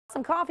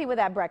Some coffee with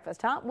that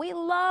breakfast, huh? We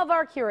love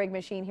our Keurig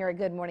machine here at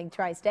Good Morning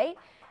Tri-State,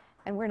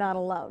 and we're not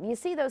alone. You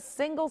see those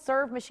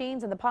single-serve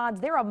machines and the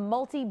pods, they're a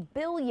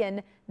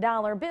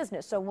multi-billion-dollar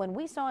business. So when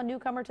we saw a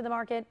newcomer to the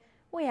market,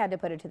 we had to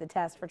put it to the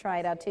test for Try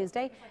It Out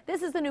Tuesday.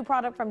 This is the new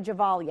product from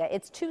Gevalia.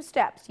 It's 2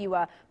 steps. You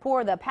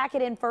pour the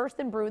packet in first,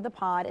 then brew the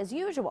pod as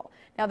usual.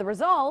 Now the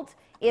result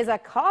is a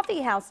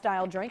coffee house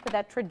style drink with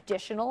that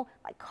traditional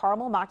like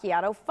caramel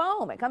macchiato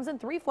foam. It comes in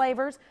 3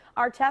 flavors.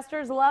 Our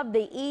testers love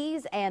the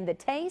ease and the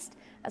taste.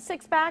 A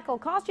 6-pack will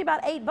cost you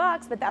about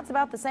 $8, but that's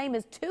about the same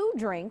as 2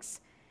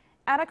 drinks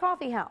at a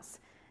coffee house.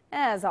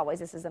 As always,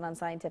 this is an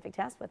unscientific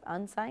test with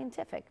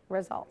unscientific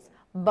results,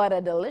 but a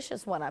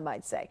delicious one, I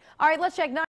might say. All right, let's check.